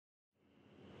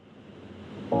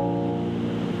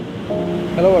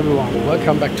Hello everyone,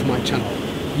 welcome back to my channel.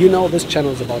 You know this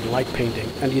channel is about light painting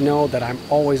and you know that I'm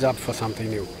always up for something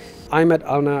new. I'm at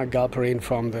Anna Galperin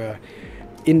from the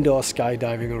indoor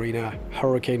skydiving arena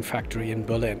Hurrican Factory in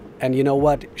Berlin. And you know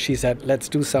what? She said, let's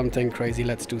do something crazy,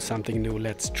 let's do something new,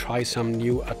 let's try some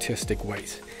new artistic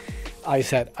ways. I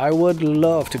said, I would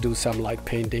love to do some light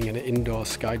painting in an indoor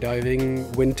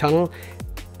skydiving wind tunnel.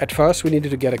 At first we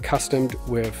needed to get accustomed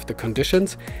with the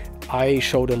conditions. I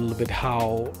showed a little bit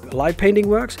how light painting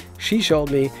works. She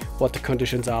showed me what the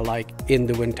conditions are like in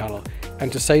the wind tunnel.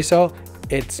 And to say so,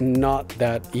 it's not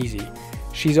that easy.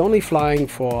 She's only flying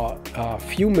for a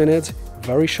few minutes,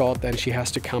 very short, then she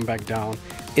has to come back down.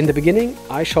 In the beginning,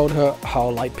 I showed her how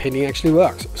light painting actually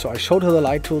works. So I showed her the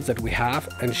light tools that we have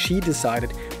and she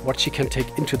decided what she can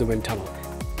take into the wind tunnel.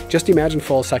 Just imagine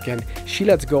for a second, she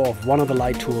lets go of one of the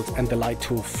light tools and the light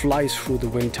tool flies through the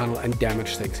wind tunnel and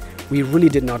damages things. We really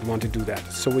did not want to do that.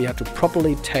 So we had to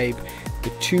properly tape the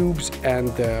tubes and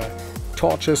the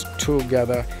torches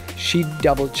together. She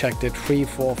double checked it 3,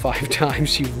 4, 5 times.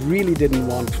 She really didn't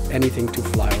want anything to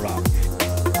fly around.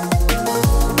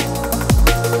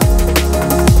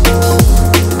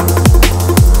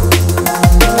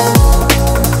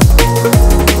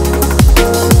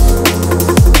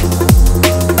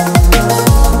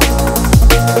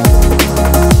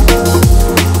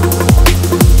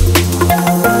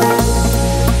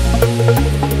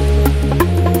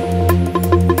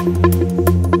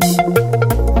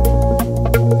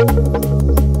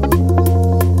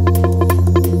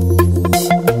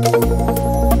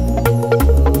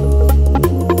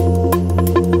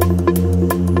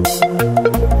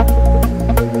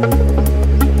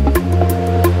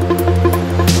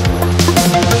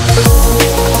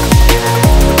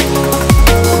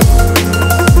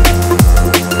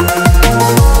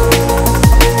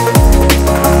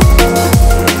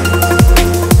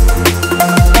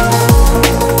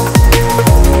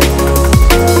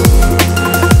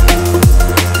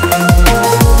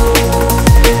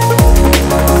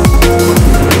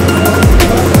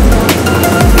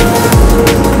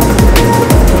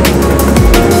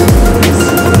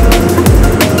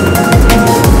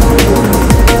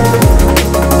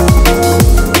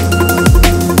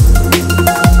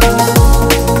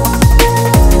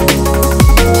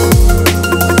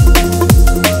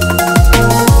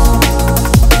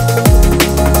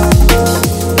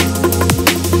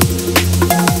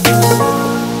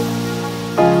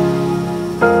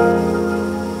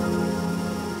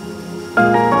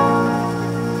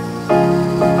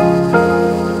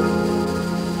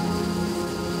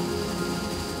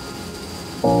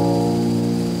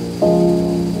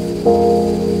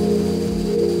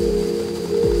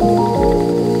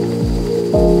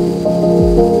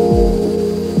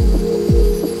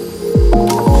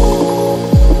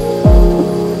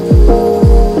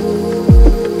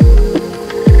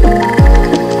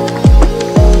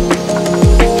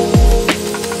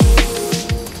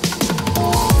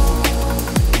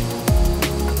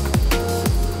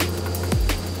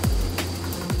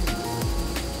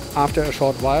 After a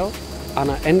short while,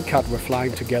 Anna and Kat were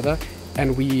flying together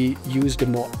and we used a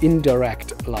more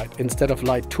indirect light. Instead of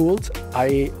light tools,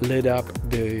 I lit up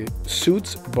the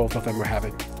suits both of them were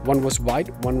having. One was white,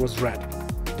 one was red.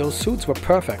 Those suits were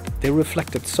perfect. They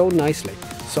reflected so nicely.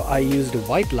 So I used a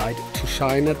white light to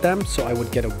shine at them so I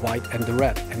would get a white and the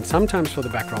red. And sometimes for the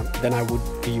background, then I would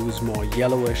use more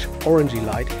yellowish, orangey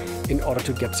light in order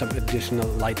to get some additional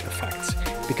light effects.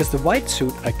 Because the white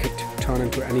suit I could turn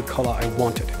into any color I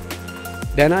wanted.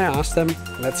 Then I asked them,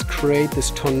 let's create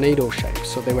this tornado shape.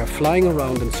 So they were flying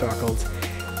around in circles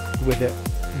with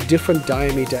a different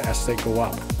diameter as they go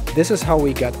up. This is how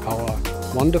we got our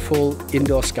wonderful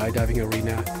indoor skydiving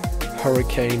arena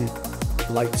Hurricane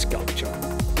light sculpture.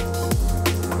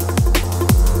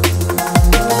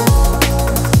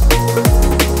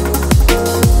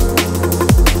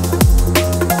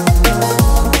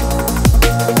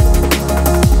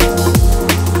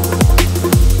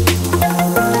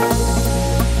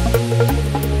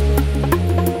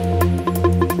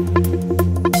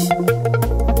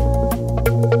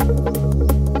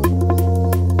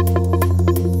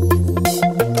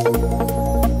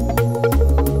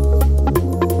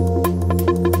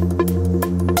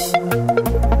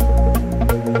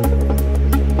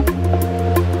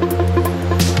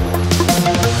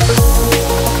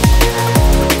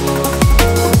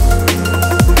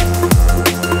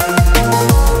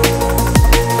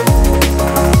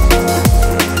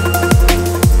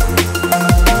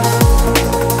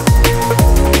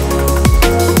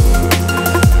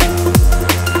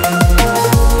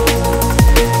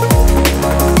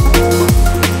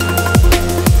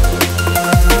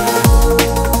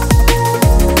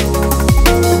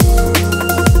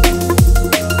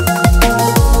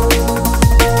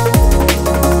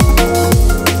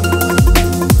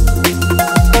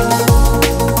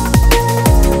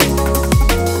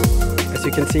 As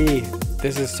you can see,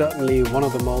 this is certainly one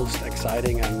of the most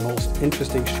exciting and most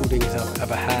interesting shootings I've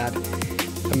ever had.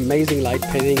 Amazing light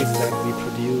paintings that we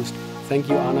produced. Thank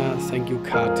you, Anna. Thank you,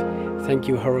 Kat. Thank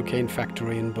you, Hurrican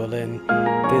Factory in Berlin.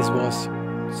 This was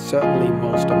certainly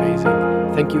most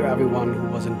amazing. Thank you everyone who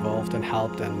was involved and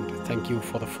helped, and thank you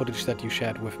for the footage that you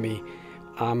shared with me.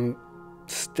 I'm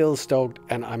still stoked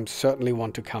and I'm certainly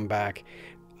want to come back.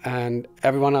 And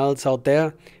everyone else out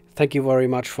there, thank you very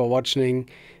much for watching.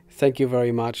 Thank you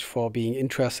very much for being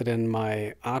interested in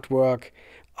my artwork.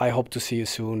 I hope to see you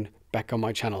soon back on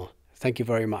my channel. Thank you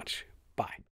very much.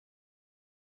 Bye.